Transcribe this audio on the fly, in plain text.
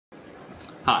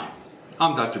Hi,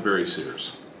 I'm Dr. Barry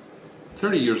Sears.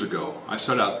 30 years ago, I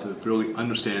set out to really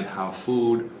understand how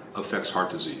food affects heart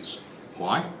disease.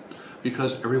 Why?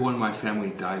 Because everyone in my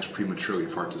family dies prematurely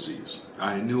of heart disease.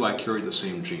 I knew I carried the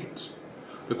same genes.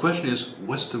 The question is,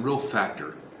 what's the real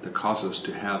factor that causes us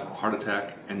to have a heart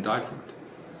attack and die from it?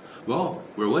 Well,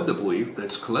 we're led to believe that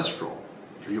it's cholesterol.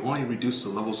 If you only reduce the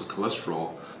levels of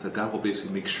cholesterol, that will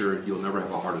basically make sure you'll never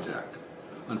have a heart attack.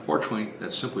 Unfortunately,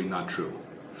 that's simply not true.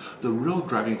 The real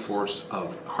driving force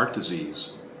of heart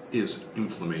disease is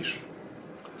inflammation.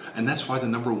 And that's why the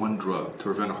number one drug to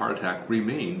prevent a heart attack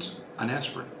remains an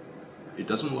aspirin. It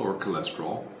doesn't lower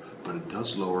cholesterol, but it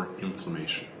does lower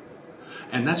inflammation.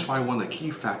 And that's why one of the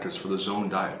key factors for the Zone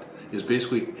diet is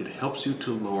basically it helps you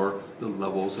to lower the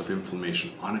levels of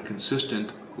inflammation on a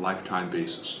consistent lifetime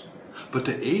basis. But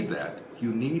to aid that,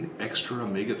 you need extra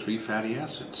omega-3 fatty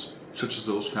acids, such as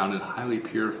those found in highly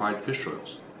purified fish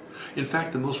oils. In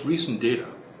fact, the most recent data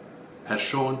has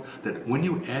shown that when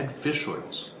you add fish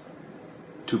oils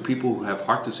to people who have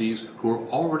heart disease who are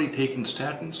already taking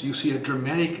statins, you see a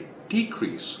dramatic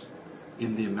decrease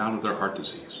in the amount of their heart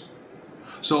disease.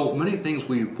 So many things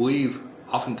we believe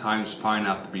oftentimes find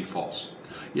out to be false.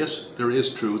 Yes, there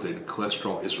is true that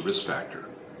cholesterol is a risk factor,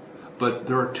 but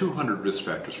there are 200 risk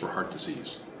factors for heart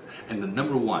disease. And the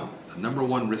number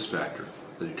one risk factor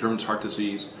that determines heart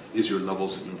disease is your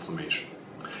levels of inflammation.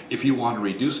 If you want to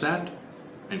reduce that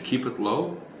and keep it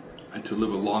low and to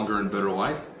live a longer and better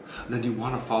life, then you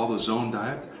want to follow the Zone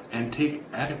diet and take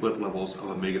adequate levels of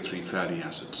omega-3 fatty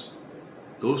acids.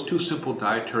 Those two simple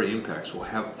dietary impacts will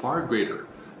have far greater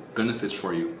benefits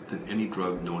for you than any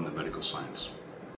drug known in medical science.